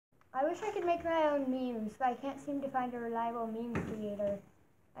I wish I could make my own memes, but I can't seem to find a reliable meme creator.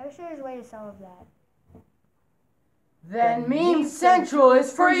 I wish there was a way to solve that. Then Meme Central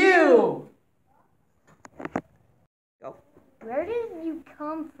is for you! Go. Where did you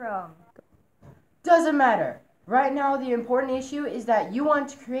come from? Doesn't matter. Right now, the important issue is that you want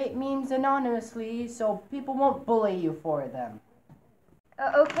to create memes anonymously so people won't bully you for them.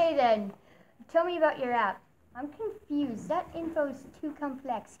 Okay then. Tell me about your app. I'm confused. That info is too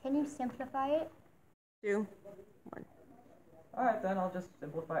complex. Can you simplify it? 2, 1. Alright then, I'll just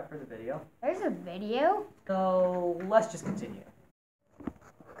simplify it for the video. There's a video? So, let's just continue.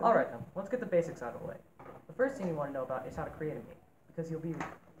 Alright then, let's get the basics out of the way. The first thing you want to know about is how to create a meme, because you'll be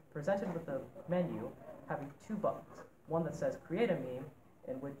presented with a menu having two buttons. One that says create a meme,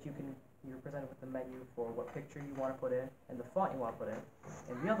 in which you're presented with the menu for what picture you want to put in and the font you want to put in.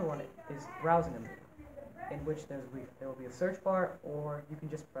 And the other one is browsing a meme, in which there will be a search bar, or you can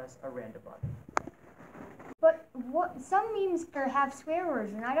just press a random button. But some memes have swear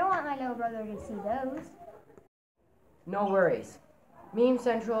words, and I don't want my little brother to see those. No worries. Meme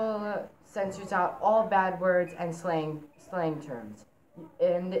Central censors out all bad words and slang terms.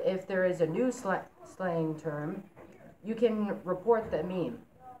 And if there is a new slang term, you can report the meme,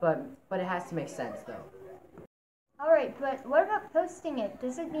 but it has to make sense though. Alright, but what about posting it?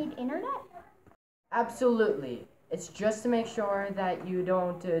 Does it need internet? Absolutely. It's just to make sure that you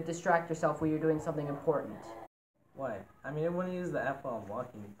don't distract yourself when you're doing something important. What? I mean, I wouldn't use the app while I'm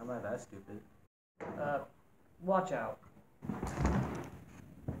walking. I'm not that stupid. Watch out.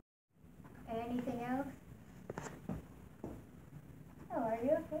 Anything else? Oh, are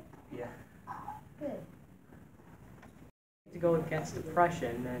you okay? Yeah. Good. To go against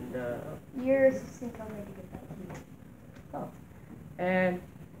depression and, Your assistant told me to get that to you. Oh. And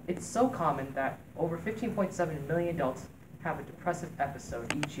it's so common that over 15.7 million adults have a depressive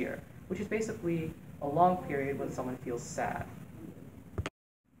episode each year, which is basically a long period when someone feels sad.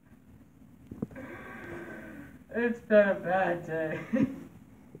 It's been a bad day. That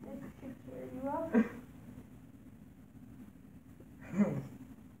should cheer you up.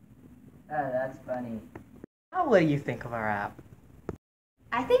 That's funny. Now what do you think of our app?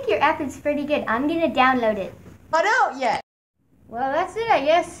 I think your app is pretty good. I'm gonna download it. Not out yet! Well, that's it, I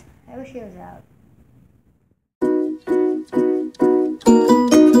guess. I wish it was out.